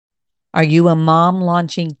Are you a mom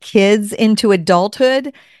launching kids into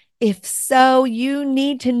adulthood? If so, you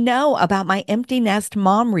need to know about my Empty Nest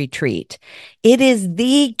Mom Retreat. It is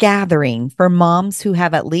the gathering for moms who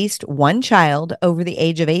have at least one child over the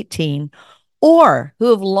age of 18 or who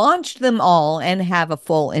have launched them all and have a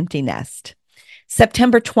full empty nest.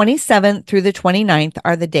 September 27th through the 29th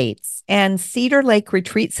are the dates, and Cedar Lake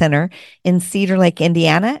Retreat Center in Cedar Lake,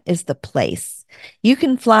 Indiana is the place. You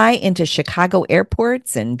can fly into Chicago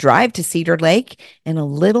airports and drive to Cedar Lake in a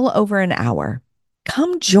little over an hour.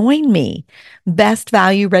 Come join me. Best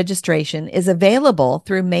value registration is available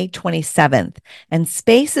through May 27th, and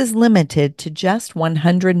space is limited to just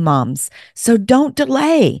 100 moms. So don't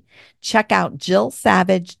delay. Check out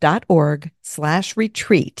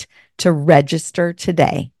jillsavage.org/retreat to register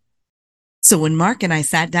today. So when Mark and I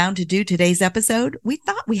sat down to do today's episode, we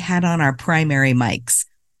thought we had on our primary mics,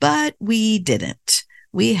 but we didn't.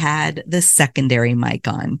 We had the secondary mic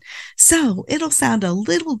on. So it'll sound a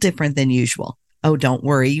little different than usual. Oh, don't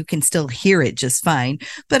worry, you can still hear it just fine,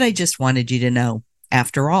 but I just wanted you to know.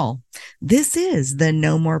 After all, this is the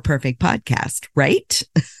No More Perfect podcast, right?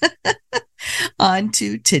 On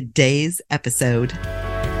to today's episode.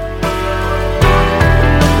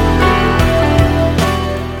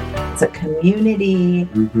 It's a community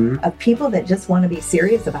of people that just want to be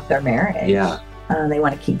serious about their marriage. Yeah. They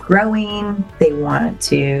want to keep growing. They want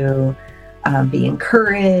to be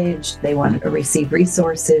encouraged. They want to receive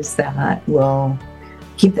resources that will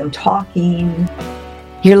keep them talking.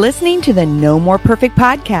 You're listening to the No More Perfect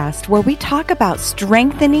podcast, where we talk about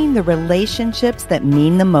strengthening the relationships that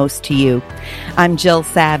mean the most to you. I'm Jill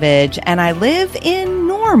Savage, and I live in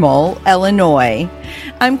Normal, Illinois.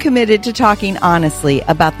 I'm committed to talking honestly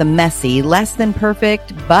about the messy, less than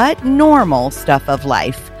perfect, but normal stuff of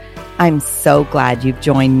life. I'm so glad you've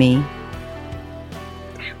joined me.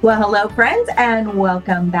 Well, hello, friends, and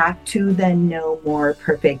welcome back to the No More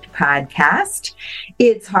Perfect podcast.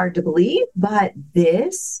 It's hard to believe, but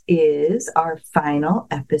this is our final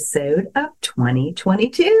episode of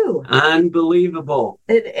 2022. Unbelievable.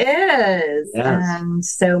 It is. Yes. And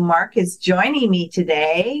so Mark is joining me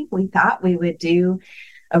today. We thought we would do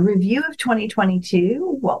a review of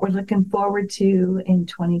 2022, what we're looking forward to in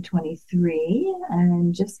 2023,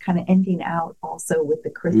 and just kind of ending out also with the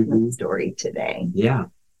Christmas story today. Yeah.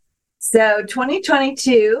 So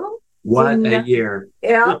 2022. What a year.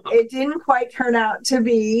 Yeah, it didn't quite turn out to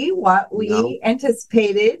be what we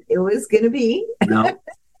anticipated it was going to be. No.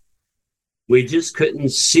 We just couldn't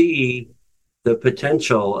see the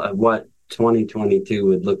potential of what 2022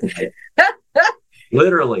 would look like.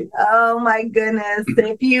 Literally. Oh my goodness.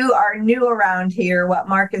 If you are new around here, what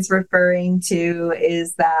Mark is referring to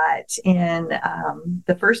is that in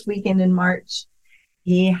the first weekend in March,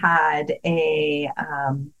 he had a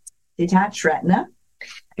detached retina.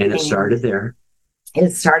 And it started there.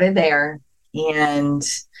 It started there. And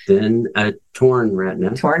then a torn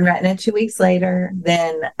retina. 2 weeks later.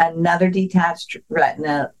 Then another detached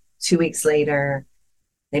retina 2 weeks later.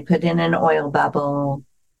 They put in an oil bubble.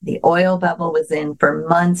 The oil bubble was in for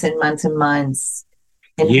months and months and months.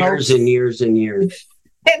 Years and years and years.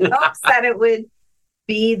 In hopes that it would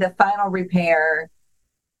be the final repair.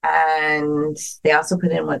 And they also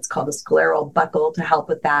put in what's called a scleral buckle to help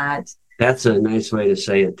with that. That's a nice way to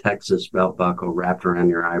say a Texas belt buckle wrapped around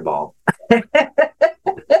your eyeball.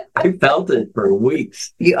 I felt it for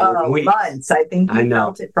weeks. Months. I think you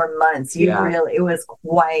felt it for months. It was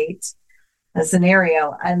quite a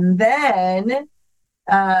scenario. And then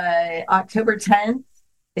October 10th,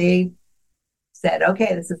 they said,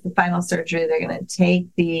 okay, this is the final surgery. They're going to take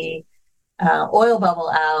the oil bubble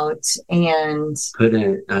out and put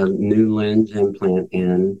a new lens implant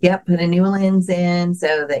in. Yep, put a new lens in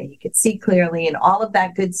so that you could see clearly and all of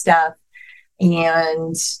that good stuff.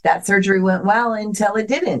 And that surgery went well until it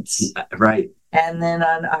didn't. Right. And then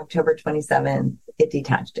on October 27th, it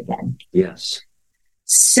detached again. Yes.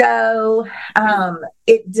 So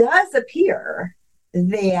it does appear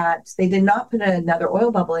that they did not put another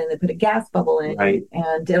oil bubble in. They put a gas bubble in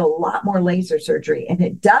and did a lot more laser surgery. And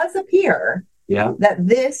it does appear that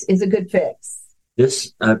this is a good fix.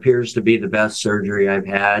 This appears to be the best surgery I've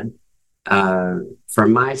had.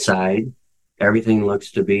 From my side, everything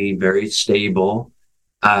looks to be very stable.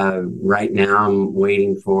 Right now, I'm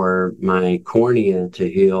waiting for my cornea to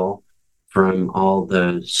heal from all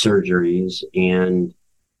the surgeries. And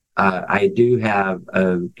I do have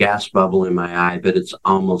a gas bubble in my eye, but it's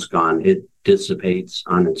almost gone. It dissipates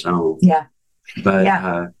on its own. Yeah. But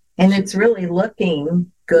and it's really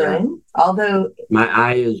looking good. Although my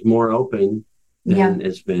eye is more open than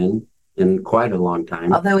it's been in quite a long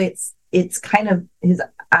time. Although it's kind of, his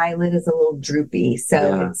eyelid is a little droopy,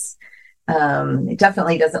 so It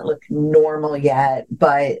definitely doesn't look normal yet,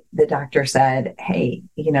 but the doctor said, hey,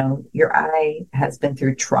 your eye has been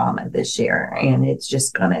through trauma this year and it's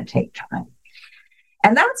just going to take time.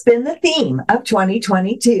 And that's been the theme of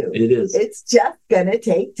 2022. It is. It's just going to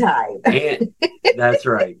take time. And that's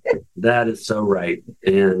right. That is so right.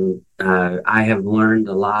 And I have learned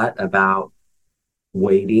a lot about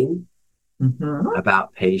waiting,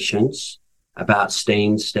 about patience, about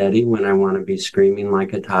staying steady when I want to be screaming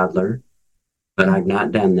like a toddler. But I've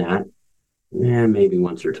not done that. Maybe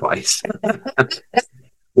once or twice.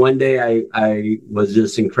 One day I was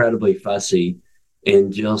just incredibly fussy,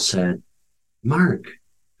 and Jill said, Mark,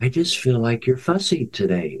 I just feel like you're fussy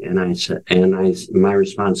today. And my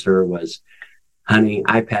response to her was, honey,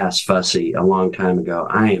 I passed fussy a long time ago.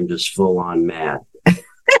 I am just full on mad.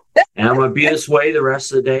 And I'm going to be this way the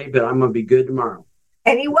rest of the day, but I'm going to be good tomorrow.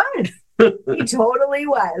 And he was. He totally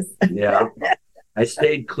was. Yeah. I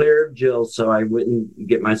stayed clear of Jill so I wouldn't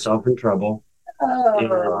get myself in trouble.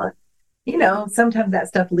 Oh, sometimes that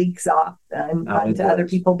stuff leaks off onto other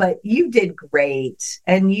people, but you did great.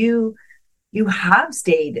 And you have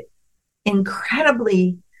stayed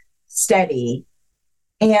incredibly steady.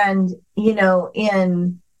 And,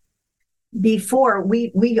 before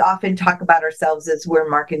we often talk about ourselves as we're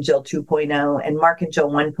Mark and Jill 2.0, and Mark and Jill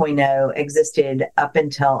 1.0 existed up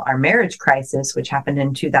until our marriage crisis, which happened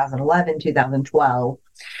in 2011, 2012.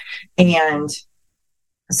 And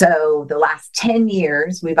so the last 10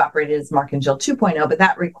 years we've operated as Mark and Jill 2.0, but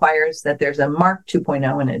that requires that there's a Mark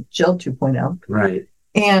 2.0 and a Jill 2.0. Right.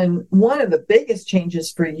 And one of the biggest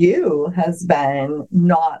changes for you has been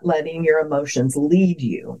not letting your emotions lead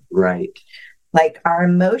you. Right. Like our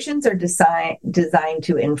emotions are designed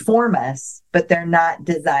to inform us, but they're not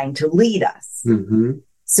designed to lead us. Mm-hmm.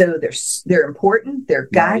 So they're important. They're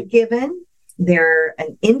God-given. They're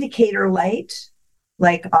an indicator light,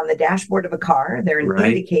 like on the dashboard of a car. They're an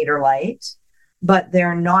indicator light, but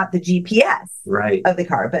they're not the GPS of the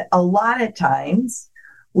car. But a lot of times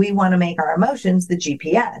we want to make our emotions the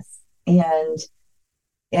GPS.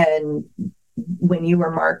 And when you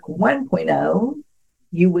were Mark 1.0,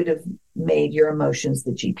 you would have made your emotions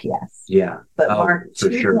the GPS. Yeah. But Mark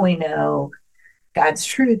 2.0, God's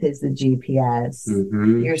truth is the GPS.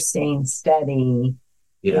 Mm-hmm. You're staying steady.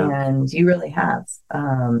 Yeah. And you really have.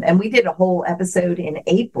 And we did a whole episode in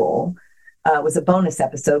April. It was a bonus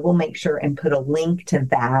episode. We'll make sure and put a link to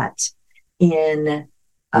that in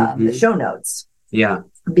the show notes. Yeah.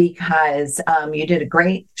 Because you did a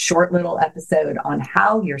great short little episode on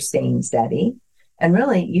how you're staying steady. And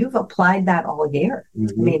really, you've applied that all year.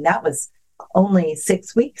 Mm-hmm. I mean, that was only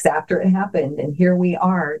 6 weeks after it happened. And here we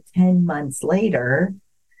are 10 months later.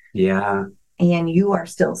 Yeah. And you are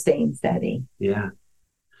still staying steady. Yeah.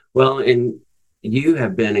 Well, and you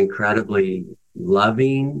have been incredibly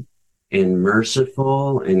loving and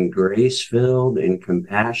merciful and grace-filled and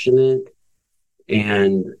compassionate.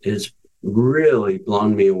 And it's really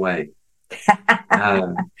blown me away.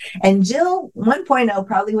 And Jill 1.0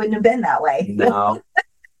 probably wouldn't have been that way. No.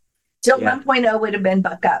 Jill 1.0 would have been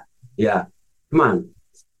buck up. Yeah. Come on.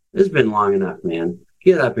 It's been long enough, man.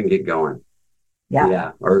 Get up and get going.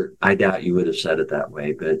 Yeah. Or I doubt you would have said it that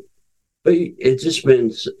way, but it's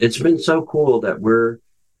been so cool that we're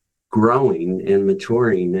growing and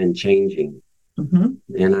maturing and changing.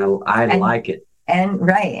 Mm-hmm. And I like it.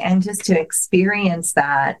 And just to experience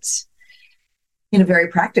that in a very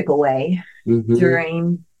practical way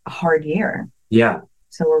during a hard year. Yeah.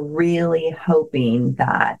 So we're really hoping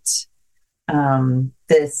that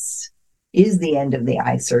this is the end of the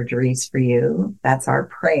eye surgeries for you. That's our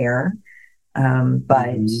prayer.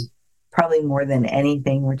 But probably more than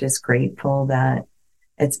anything, we're just grateful that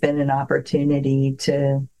it's been an opportunity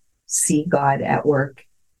to see God at work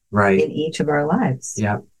in each of our lives.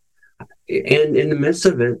 Yeah. And in the midst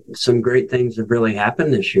of it, some great things have really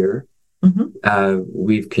happened this year. Mm-hmm.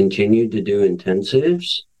 We've continued to do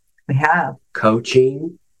intensives. We have.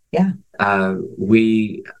 Coaching. Yeah.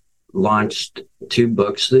 We launched 2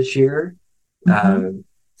 books this year. Mm-hmm.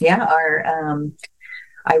 Our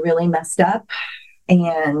I Really Messed Up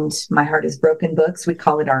and My Heart is Broken books. We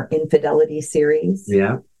call it our Infidelity series.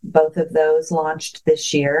 Yeah. Both of those launched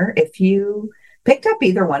this year. If you picked up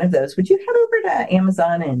either one of those, would you head over to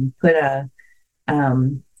Amazon and put a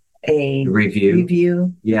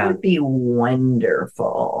review? Yeah. It would be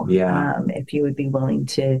wonderful. Yeah. If you would be willing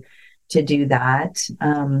to do that.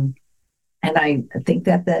 And I think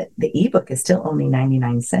that the ebook is still only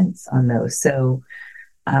 99 cents on those. So,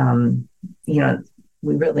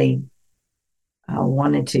 we really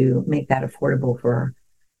wanted to make that affordable for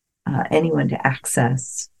anyone to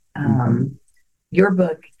access. Your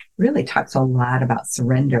book really talks a lot about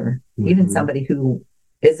surrender. Even somebody who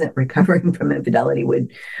isn't recovering from infidelity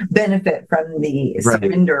would benefit from the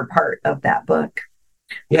surrender part of that book.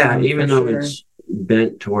 Yeah, even though it's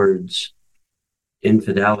bent towards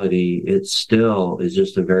infidelity, it still is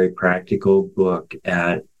just a very practical book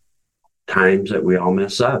at times that we all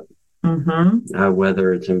mess up.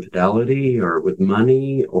 Whether it's infidelity or with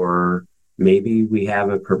money, or maybe we have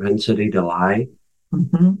a propensity to lie.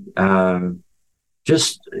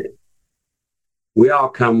 Just we all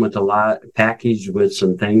come with a lot packaged with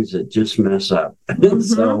some things that just mess up.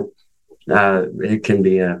 So it can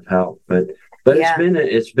be of help, but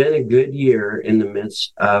it's been a good year in the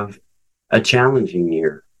midst of a challenging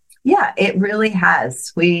year. Yeah, it really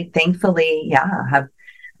has. We thankfully, have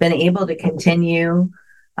been able to continue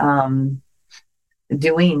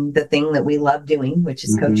doing the thing that we love doing, which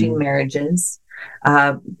is coaching marriages.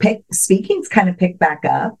 Speaking's kind of picked back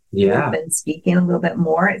up. Yeah. We've been speaking a little bit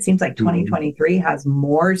more. It seems like 2023 has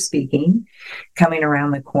more speaking coming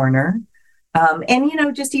around the corner.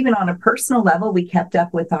 And, just even on a personal level, we kept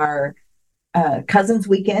up with our cousins'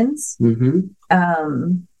 weekends. We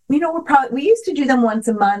used to do them once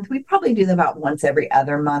a month. We probably do them about once every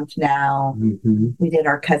other month now. We did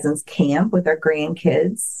our cousins' camp with our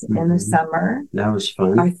grandkids in the summer. That was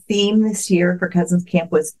fun. Our theme this year for cousins'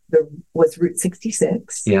 camp was Route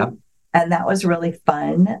 66. Yeah. And that was really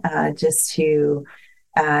fun.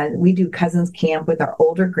 We do cousins' camp with our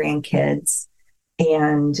older grandkids.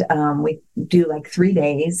 And we do like 3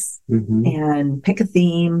 days and pick a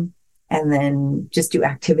theme and then just do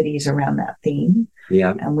activities around that theme.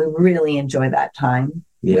 Yeah. And we really enjoy that time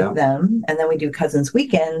with them. And then we do cousins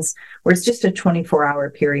weekends where it's just a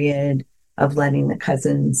 24-hour period of letting the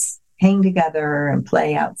cousins hang together and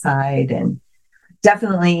play outside. And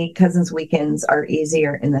definitely cousins weekends are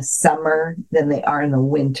easier in the summer than they are in the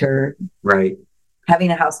winter. Right.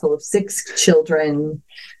 Having a house full of 6 children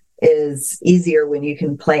is easier when you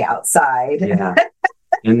can play outside. Yeah.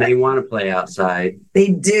 And they want to play outside. They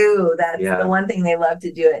do. That's the one thing they love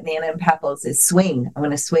to do at Nana and Papa's is swing. I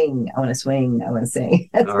want to swing. I want to swing. I want to sing.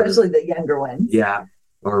 Especially the younger ones. Yeah.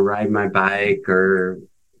 Or ride my bike, or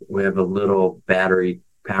we have a little battery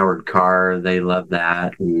powered car. They love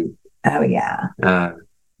that. And, playing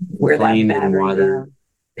in water.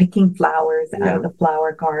 Picking flowers out of the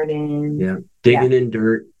flower garden. Yeah. Digging in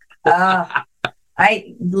dirt.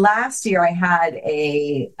 Last year I had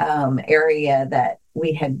a area that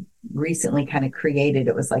we had recently kind of created.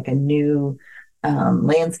 It was like a new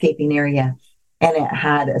landscaping area, and it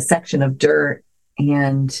had a section of dirt,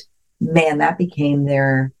 and man, that became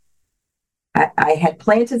I had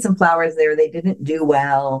planted some flowers there. They didn't do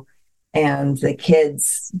well. And the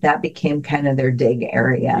kids, that became kind of their dig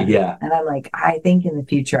area. Yeah. And I'm like, I think in the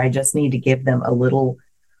future, I just need to give them a little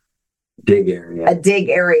dig area. A dig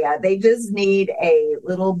area. They just need a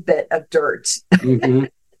little bit of dirt.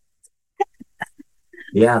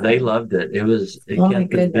 Yeah, they loved it. It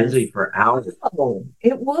kept them busy for hours. Oh,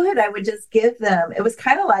 it would. I would just give them. It was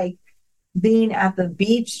kind of like being at the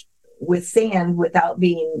beach with sand without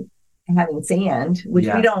having sand, which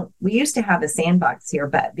we don't. We used to have a sandbox here,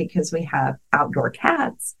 but because we have outdoor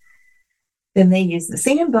cats, then they use the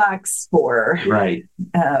sandbox for a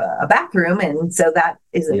bathroom, and so that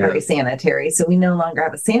isn't very sanitary. So we no longer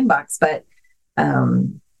have a sandbox, but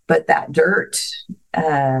that dirt,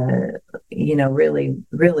 really,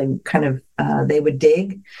 really kind of, they would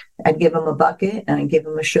dig. I'd give them a bucket and I'd give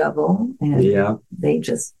them a shovel, and they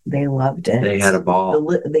loved it. They had a ball.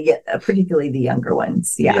 Particularly the younger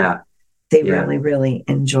ones. They really, really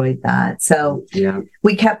enjoyed that. So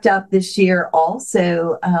we kept up this year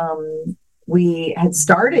also. We had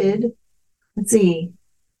started, we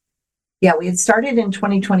had started in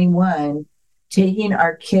 2021 taking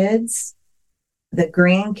our kids, the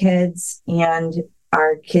grandkids, and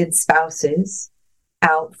our kids' spouses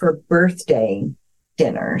out for birthday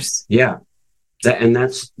dinners. Yeah.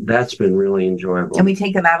 That's been really enjoyable. And we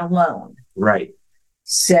take them out alone. Right.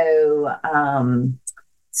 So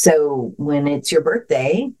when it's your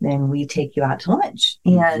birthday, then we take you out to lunch.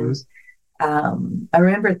 And I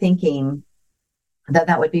remember thinking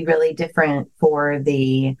that would be really different for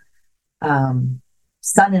the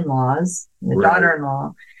son-in-laws, the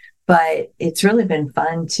daughter-in-law, but it's really been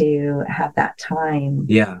fun to have that time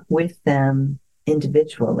with them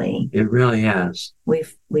individually. It really has.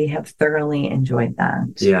 We have thoroughly enjoyed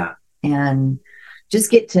that. Yeah. And just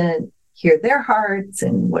get to hear their hearts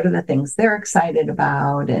and what are the things they're excited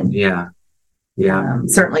about. And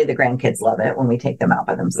certainly the grandkids love it when we take them out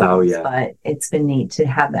by themselves. But it's been neat to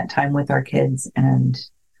have that time with our kids and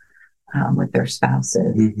with their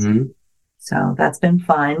spouses. So that's been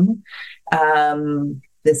fun.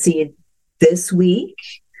 see, this week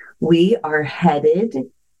we are headed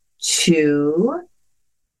to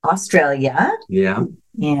Australia. Yeah.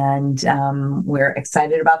 And we're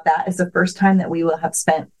excited about that. It's the first time that we will have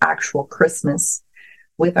spent actual Christmas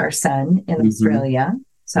with our son in Australia.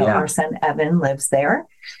 So our son Evan lives there.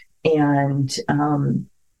 And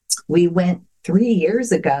we went 3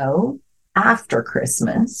 years ago after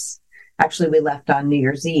Christmas. Actually, we left on New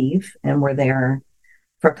Year's Eve and we're there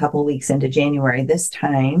for a couple of weeks into January. This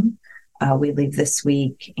time, we leave this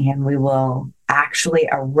week and we will actually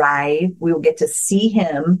arrive. We will get to see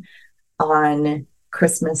him on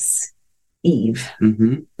Christmas Eve,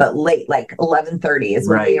 but late, like 11:30 is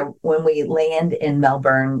when we land in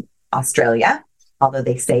Melbourne, Australia, although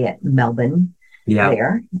they stay at Melbourne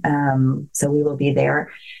there. So we will be there.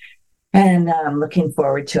 And I'm looking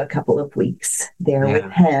forward to a couple of weeks there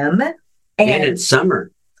with him. And it's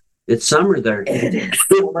summer. It's summer there. It is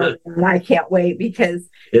summer. And I can't wait because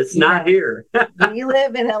it's not here. We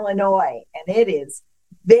live in Illinois and it is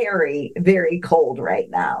very, very cold right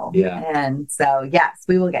now. Yeah. And so, yes,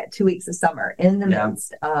 we will get 2 weeks of summer in the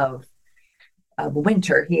midst of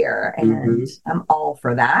winter here. And I'm all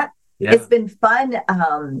for that. Yeah. It's been fun.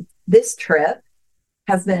 This trip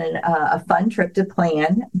has been a fun trip to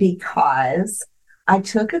plan because I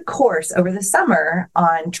took a course over the summer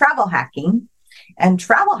on travel hacking. And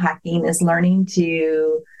travel hacking is learning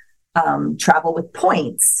to travel with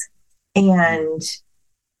points and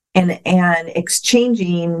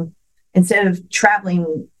exchanging, instead of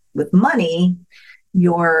traveling with money,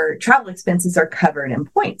 your travel expenses are covered in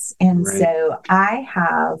points. And so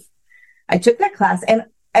I took that class, and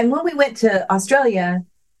when we went to Australia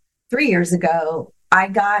 3 years ago, I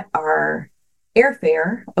got our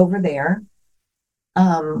airfare over there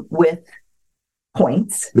with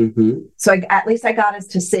points. So at least I got us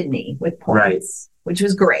to Sydney with points, which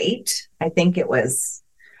was great. I think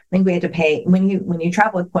we had to pay, when you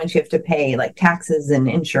travel with points, you have to pay like taxes and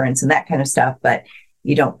insurance and that kind of stuff, but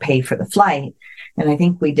you don't pay for the flight. And I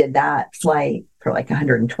think we did that flight for like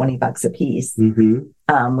 $120 a piece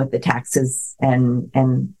with the taxes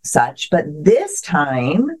and such. But this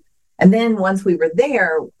time, and then once we were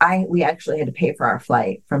there, we actually had to pay for our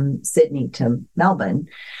flight from Sydney to Melbourne.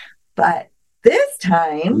 But this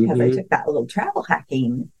time, because I took that little travel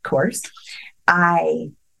hacking course,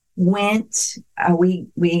 I went,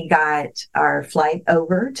 we got our flight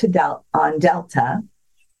over to on Delta,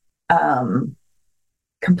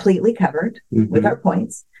 completely covered with our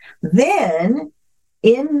points. Then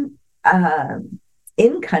in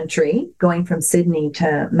country, going from Sydney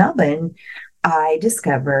to Melbourne, I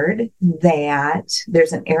discovered that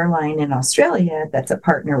there's an airline in Australia that's a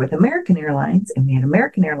partner with American Airlines, and we had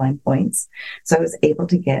American Airline points. So I was able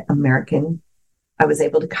to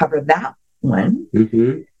cover that one.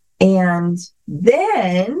 And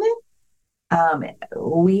then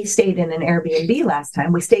we stayed in an Airbnb last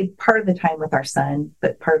time. We stayed part of the time with our son,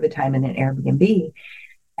 but part of the time in an Airbnb.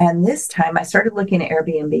 And this time I started looking at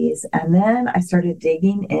Airbnbs, and then I started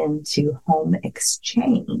digging into home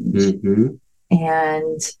exchange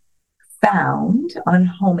and found on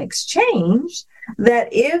home exchange that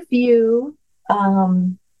if you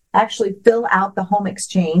actually fill out the home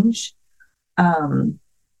exchange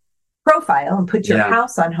profile and put your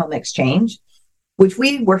house on home exchange, which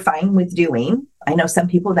we were fine with doing. I know some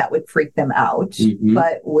people that would freak them out,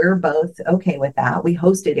 but we're both okay with that. We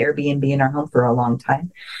hosted Airbnb in our home for a long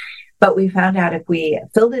time, but we found out if we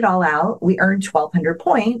filled it all out, we earned 1,200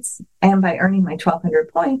 points. And by earning my 1,200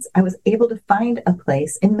 points, I was able to find a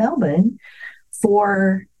place in Melbourne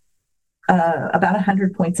for about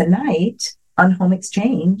 100 points a night on home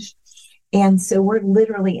exchange. And so we're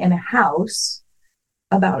literally in a house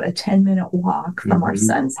about a 10-minute walk from our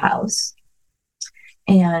son's house.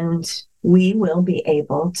 And we will be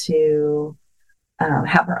able to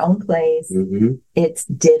have our own place. It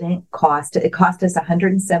cost us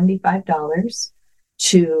 $175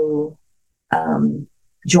 to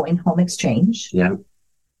join home exchange.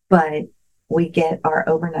 But we get our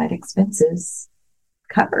overnight expenses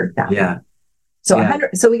covered that way. So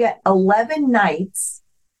so we got 11 nights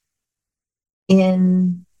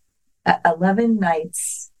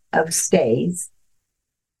of stays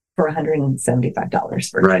for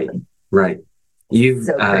 $175 virtually. Right. You've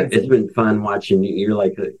it's been fun watching you. You're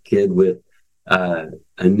like a kid with a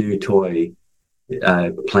new toy,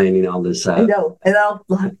 planning all this out. I know, and I'll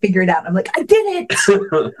figure it out. I'm like, I did it!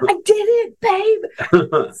 I did it, babe!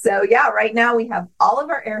 So right now we have all of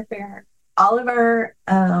our airfare, all of our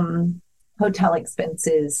hotel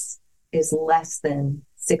expenses is less than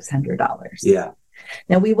 $600.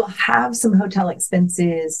 Now we will have some hotel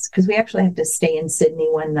expenses because we actually have to stay in Sydney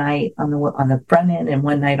one night on the front end and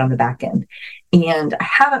one night on the back end. And I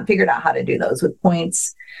haven't figured out how to do those with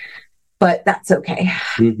points, but that's okay.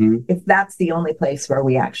 Mm-hmm. If that's the only place where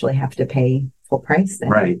we actually have to pay full price, then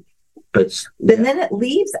Right. But then it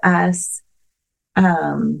leaves us,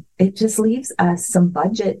 it just leaves us some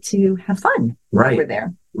budget to have fun while we're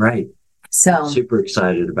there. Right. So super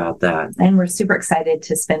excited about that. And we're super excited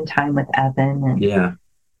to spend time with Evan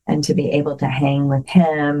and to be able to hang with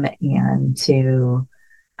him and to,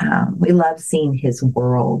 we love seeing his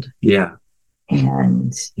world. Yeah.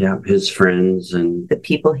 And his friends and the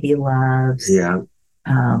people he loves. Yeah.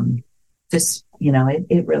 Just,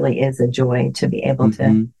 it really is a joy to be able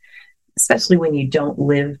to, especially when you don't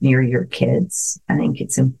live near your kids. I think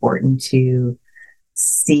it's important to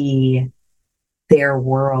see their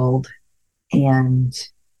world and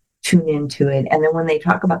tune into it. And then when they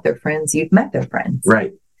talk about their friends, you've met their friends.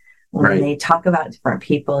 Right. When they talk about different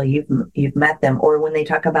people, you've met them. Or when they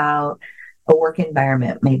talk about a work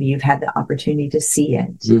environment, maybe you've had the opportunity to see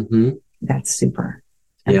it. Mm-hmm. That's super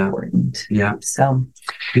important. Yeah. So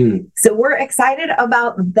we're excited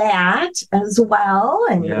about that as well,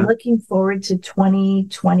 and looking forward to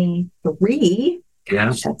 2023.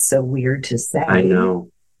 Gosh, that's so weird to say. I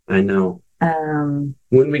know.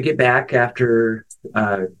 When we get back after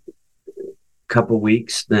a couple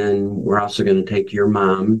weeks, then we're also going to take your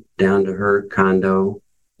mom down to her condo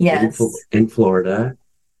in Florida.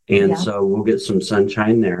 And so we'll get some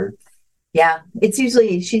sunshine there. Yeah, it's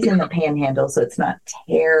usually, she's in the Panhandle, so it's not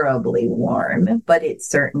terribly warm, but it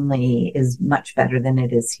certainly is much better than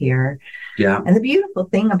it is here. Yeah. And the beautiful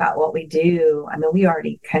thing about what we do, I mean, we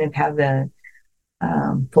already kind of have a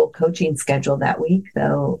full coaching schedule that week,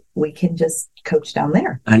 though we can just coach down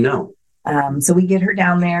there. I know. So we get her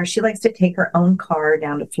down there. She likes to take her own car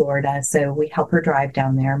down to Florida, so we help her drive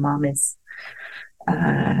down there. Mom is,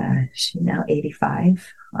 she's now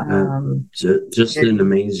 85. Just an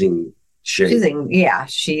amazing shape.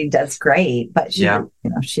 She does great, but she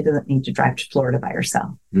doesn't need to drive to Florida by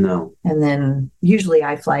herself. No. And then usually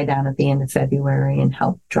I fly down at the end of February and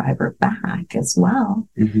help drive her back as well.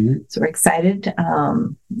 Mm-hmm. So we're excited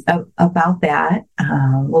about that.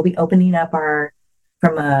 We'll be opening up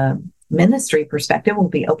from a ministry perspective, we'll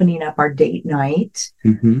be opening up our date night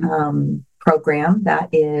program. That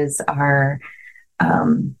is our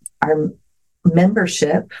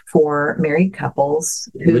membership for married couples,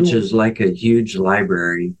 which is like a huge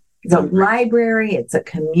library. It's a library. It's a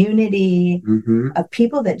community of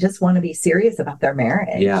people that just want to be serious about their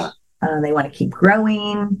marriage. Yeah. They want to keep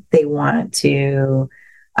growing. They want to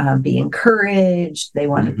be encouraged. They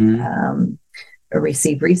want to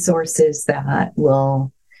receive resources that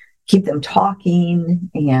will keep them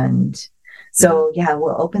talking. And so,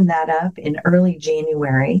 we'll open that up in early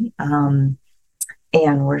January.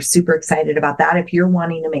 And we're super excited about that. If you're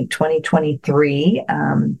wanting to make 2023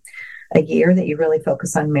 a year that you really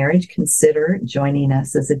focus on marriage, consider joining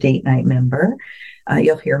us as a date night member.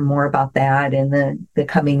 You'll hear more about that in the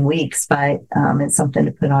coming weeks, but it's something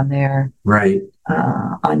to put on there,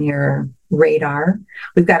 on your radar.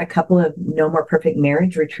 We've got a couple of No More Perfect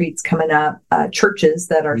Marriage retreats coming up, churches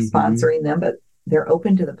that are sponsoring them, but they're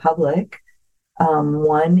open to the public.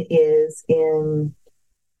 One is in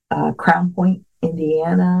Crown Point,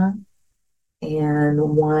 Indiana, and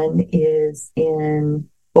one is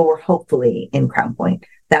we're hopefully in Crown Point.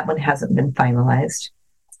 That one hasn't been finalized.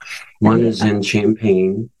 One is in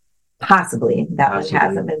Champaign. Possibly. That one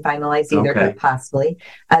hasn't been finalized either, but possibly.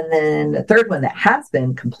 And then the third one that has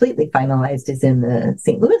been completely finalized is in the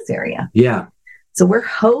St. Louis area. Yeah. So we're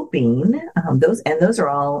hoping those are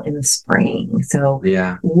all in the spring. So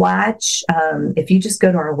watch, if you just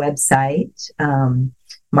go to our website,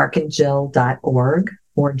 markandjill.org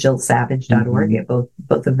or jillsavage.org.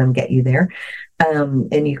 Both of them get you there.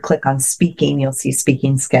 And you click on speaking, you'll see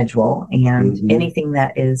speaking schedule, and anything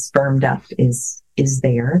that is firmed up is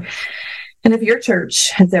there. And if your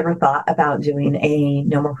church has ever thought about doing a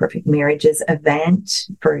No More Perfect Marriages event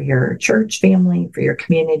for your church family, for your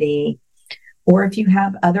community, or if you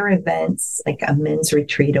have other events like a men's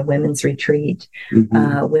retreat, a women's retreat,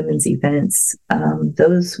 women's events,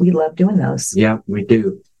 those, we love doing those. Yeah, we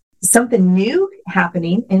do. Something new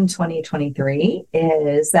happening in 2023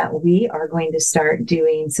 is that we are going to start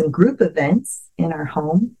doing some group events in our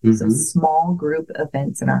home. So small group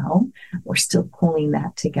events in our home. We're still pulling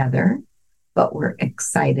that together, but we're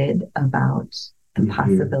excited about the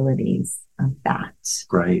possibilities of that.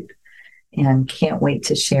 Right. And can't wait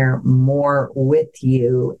to share more with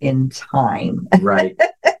you in time. Right.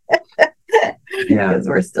 Because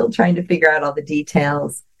we're still trying to figure out all the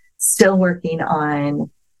details. still working on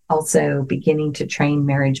also beginning to train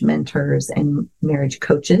marriage mentors and marriage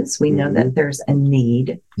coaches. We know that there's a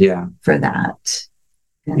need for that.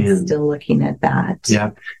 And still looking at that.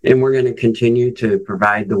 Yeah. And we're going to continue to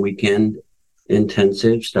provide the weekend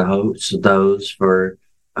intensives to host those for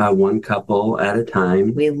one couple at a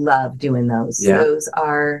time. We love doing those. Yeah. Those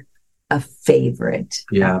are a favorite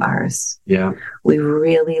of ours. Yeah. We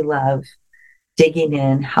really love digging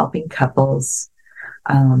in, helping couples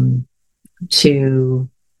to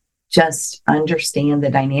just understand the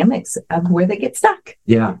dynamics of where they get stuck.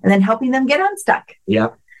 Yeah. And then helping them get unstuck. Yeah.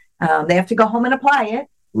 They have to go home and apply it.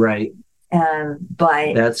 Right.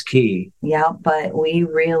 But that's key. Yeah. But we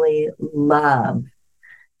really love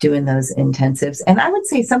doing those intensives. And I would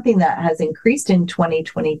say something that has increased in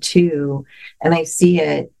 2022, and I see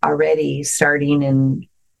it already starting and,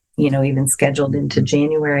 even scheduled into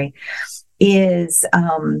January, is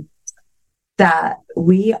that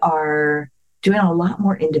we are doing a lot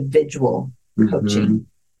more individual coaching.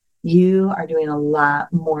 You are doing a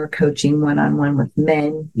lot more coaching one-on-one with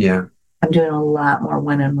men. Yeah. I'm doing a lot more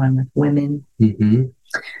one-on-one with women.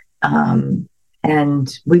 And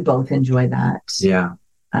we both enjoy that. Yeah.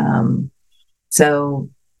 So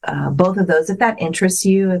both of those, if that interests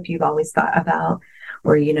you, if you've always thought about,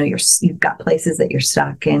 or, you've got places that you're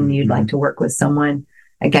stuck and you'd like to work with someone,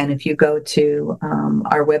 again, if you go to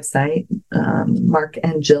our website,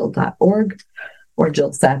 markandjill.org or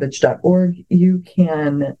jillsavage.org, you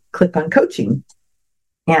can click on coaching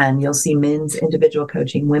and you'll see men's individual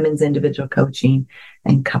coaching, women's individual coaching,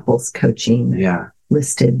 and couples coaching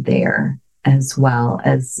listed there, as well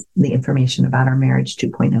as the information about our Marriage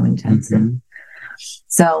 2.0 intensive.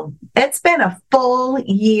 So it's been a full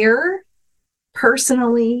year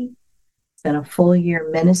personally. It's been a full year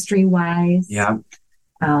ministry-wise. Yeah.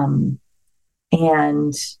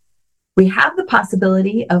 And we have the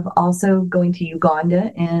possibility of also going to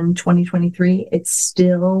Uganda in 2023. It's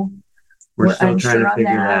still, we're still trying to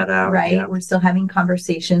figure that out. Right. Yeah. We're still having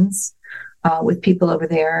conversations with people over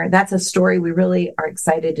there. That's a story we really are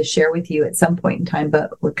excited to share with you at some point in time,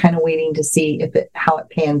 but we're kind of waiting to see how it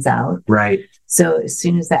pans out. Right. So as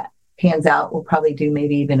soon as that pans out, we'll probably do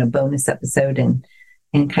maybe even a bonus episode and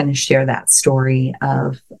kind of share that story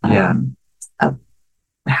of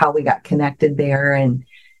how we got connected there and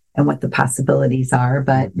what the possibilities are.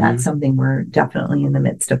 But that's something we're definitely in the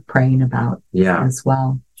midst of praying about as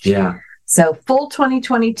well. Yeah. So full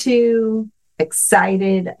 2022,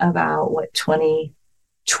 excited about what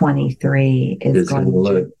 2023 is going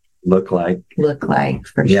to look like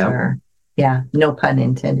for sure. Yeah. No pun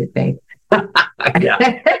intended, babe.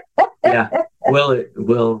 Yeah.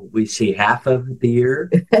 Will we see half of the year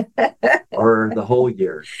or the whole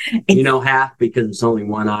year? Half because it's only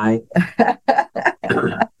one eye.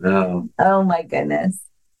 Oh my goodness.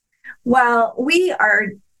 Well, we are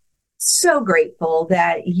so grateful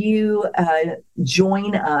that you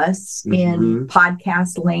join us in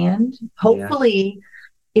podcast land. Hopefully,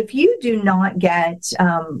 if you do not get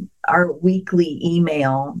our weekly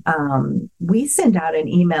email, we send out an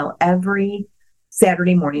email every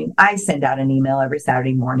Saturday morning. I send out an email every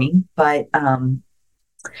Saturday morning, but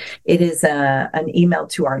it is an email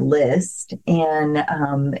to our list and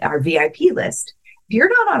our VIP list. If you're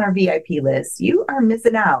not on our VIP list, you are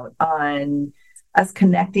missing out on us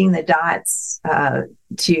connecting the dots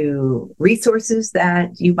to resources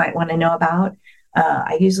that you might want to know about.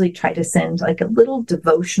 I usually try to send like a little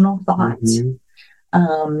devotional thought.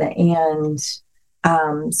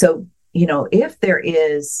 So,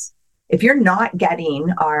 if you're not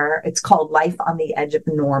getting it's called Life on the Edge of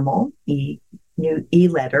Normal, new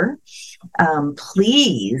e-letter,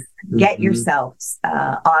 please get yourselves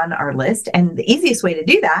on our list. And the easiest way to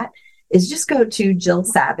do that is just go to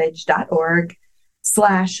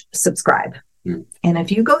jillsavage.org/subscribe. And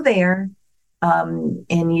if you go there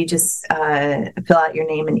and you just fill out your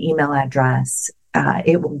name and email address,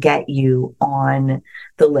 it will get you on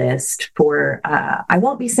the list for, I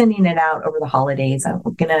won't be sending it out over the holidays.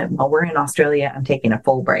 While we're in Australia, I'm taking a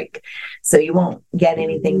full break. So you won't get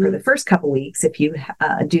anything for the first couple weeks. If you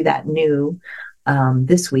do that new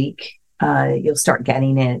this week, you'll start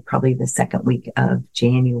getting it probably the second week of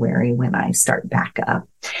January when I start back up.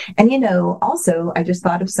 And, also, I just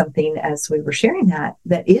thought of something as we were sharing that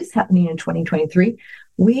is happening in 2023.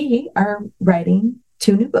 We are writing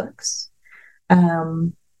 2 new books.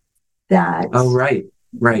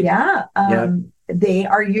 Right. Yeah.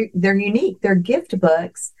 They're unique. They're gift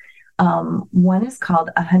books. One is called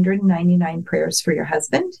 199 Prayers for Your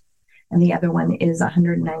Husband, and the other one is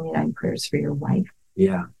 199 Prayers for Your Wife.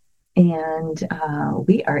 Yeah. And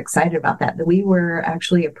we are excited about that. We were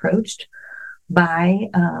actually approached by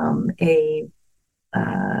a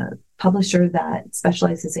publisher that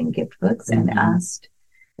specializes in gift books, and asked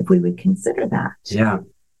if we would consider that. Yeah.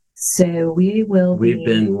 So we've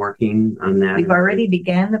been working on that. We've already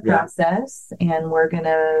began the process, and we're going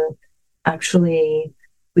to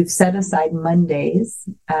we've set aside Mondays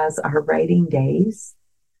as our writing days,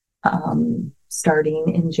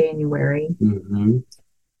 starting in January,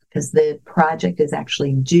 because the project is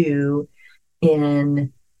actually due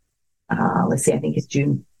in, I think it's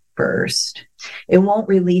June 1st. It won't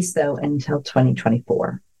release, though, until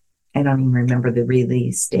 2024. I don't even remember the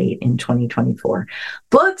release date in 2024.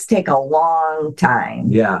 Books take a long time.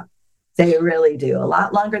 Yeah. They really do. A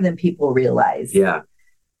lot longer than people realize. Yeah.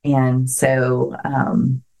 And so,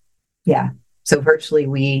 So virtually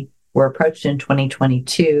we were approached in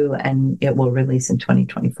 2022, and it will release in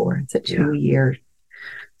 2024. It's a 2-year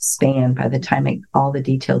span by the time all the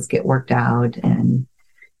details get worked out, and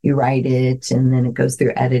you write it, and then it goes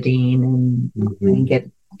through editing and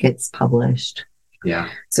gets published. Yeah.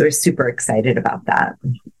 So we're super excited about that.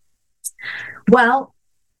 Well,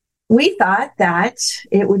 we thought that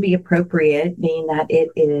it would be appropriate, being that it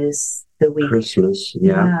is the week Christmas.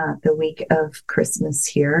 the week of Christmas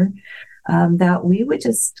here, that we would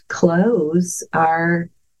just close our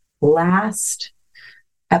last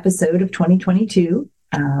episode of 2022.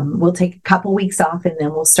 We'll take a couple weeks off, and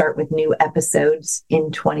then we'll start with new episodes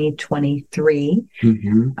in 2023.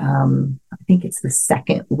 I think it's the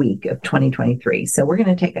second week of 2023. So we're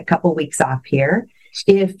going to take a couple weeks off here.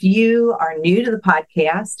 If you are new to the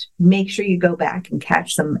podcast, make sure you go back and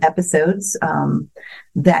catch some episodes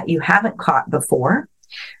that you haven't caught before.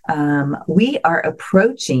 We are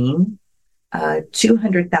approaching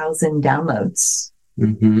 200,000 downloads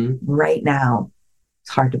right now. It's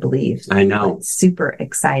hard to believe. I know. I'm super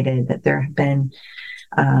excited that there have been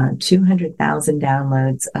 200,000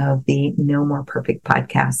 downloads of the No More Perfect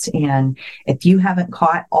podcast. And if you haven't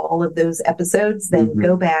caught all of those episodes, then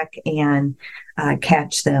go back and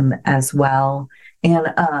catch them as well. And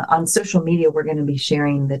on social media, we're going to be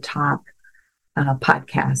sharing the top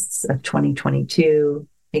podcasts of 2022.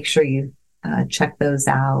 Make sure you check those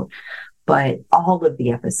out. But all of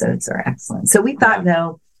the episodes are excellent. So we thought,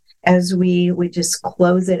 though, as we would just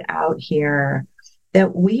close it out here,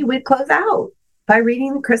 that we would close out by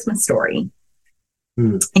reading the Christmas story.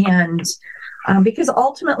 And because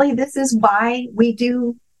ultimately this is why we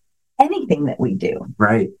do anything that we do.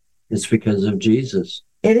 Right. It's because of Jesus.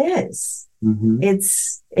 It is.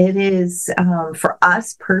 It is for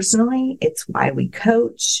us personally. It's why we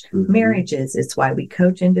coach marriages. It's why we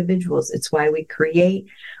coach individuals. It's why we create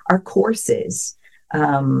our courses.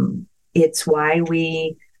 It's why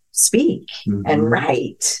we speak and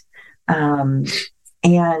write. And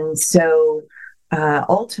so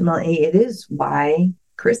ultimately it is why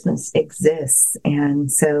Christmas exists.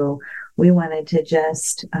 And so we wanted to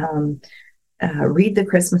just read the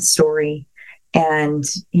Christmas story. And,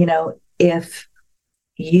 if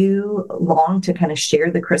you long to kind of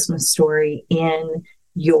share the Christmas story in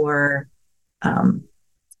your,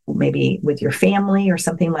 maybe with your family or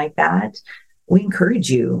something like that, we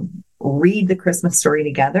encourage you, read the Christmas story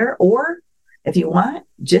together. Or if you want,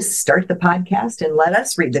 just start the podcast and let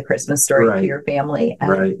us read the Christmas story to your family.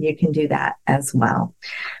 You can do that as well.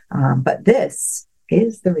 But this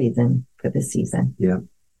is the reason for the season. Yeah.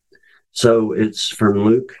 So it's from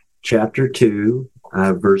Luke chapter 2,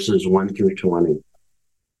 verses 1 through 20.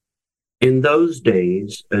 In those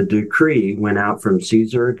days, a decree went out from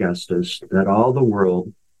Caesar Augustus that all the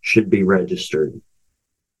world should be registered.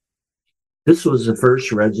 This was the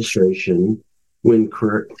first registration when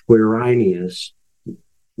Quirinius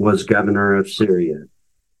was governor of Syria,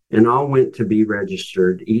 and all went to be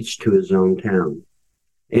registered, each to his own town.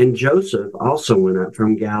 And Joseph also went up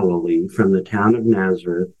from Galilee, from the town of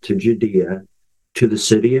Nazareth to Judea, to the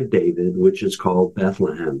city of David, which is called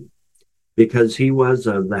Bethlehem, because he was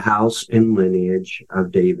of the house and lineage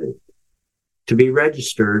of David, to be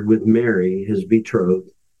registered with Mary, his betrothed,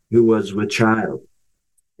 who was with child.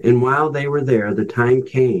 And while they were there, the time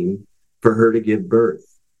came for her to give birth.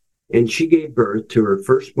 And she gave birth to her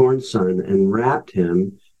firstborn son, and wrapped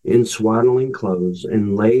him in swaddling clothes,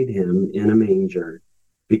 and laid him in a manger,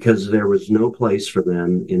 because there was no place for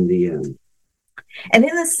them in the inn. And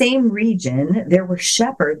in the same region, there were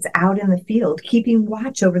shepherds out in the field, keeping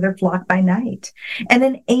watch over their flock by night. And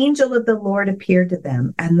an angel of the Lord appeared to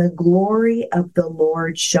them, and the glory of the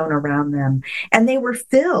Lord shone around them. And they were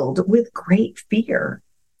filled with great fear.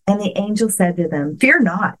 And the angel said to them, "Fear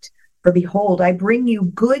not, for behold, I bring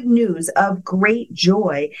you good news of great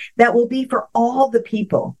joy that will be for all the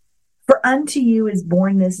people. For unto you is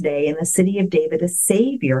born this day in the city of David a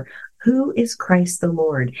Savior, "Who is Christ the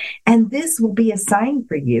Lord? And this will be a sign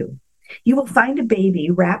for you. You will find a baby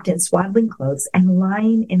wrapped in swaddling clothes and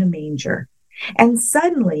lying in a manger." And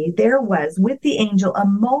suddenly there was with the angel a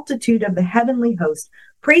multitude of the heavenly host,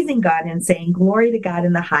 praising God and saying, "Glory to God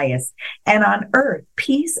in the highest, and on earth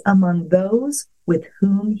peace among those with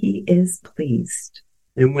whom he is pleased."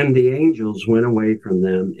 And when the angels went away from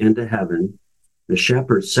them into heaven, the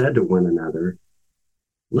shepherds said to one another,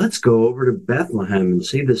 "Let's go over to Bethlehem and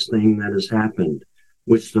see this thing that has happened,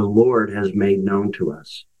 which the Lord has made known to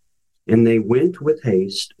us." And they went with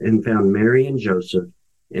haste and found Mary and Joseph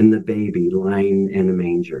and the baby lying in a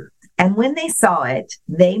manger. And when they saw it,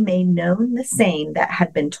 they made known the saying that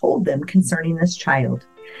had been told them concerning this child.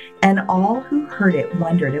 And all who heard it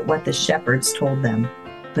wondered at what the shepherds told them.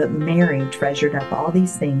 But Mary treasured up all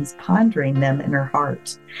these things, pondering them in her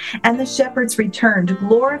heart. And the shepherds returned,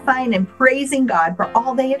 glorifying and praising God for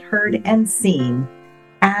all they had heard and seen,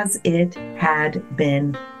 as it had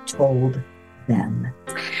been told them.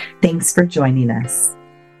 Thanks for joining us.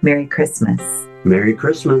 Merry Christmas. Merry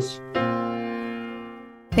Christmas.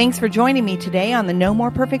 Thanks for joining me today on the No More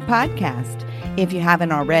Perfect podcast. If you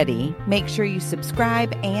haven't already, make sure you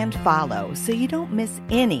subscribe and follow so you don't miss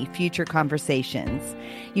any future conversations.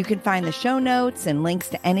 You can find the show notes and links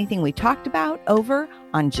to anything we talked about over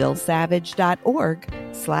on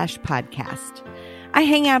jillsavage.org/podcast. I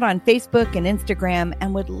hang out on Facebook and Instagram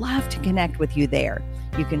and would love to connect with you there.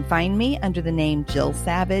 You can find me under the name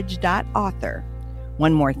jillsavage.author.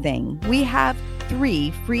 One more thing, we have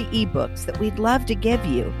 3 free ebooks that we'd love to give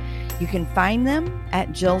you. You can find them at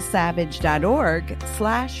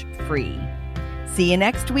jillsavage.org/free. See you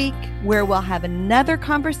next week, where we'll have another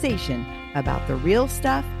conversation about the real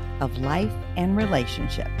stuff of life and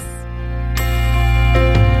relationships.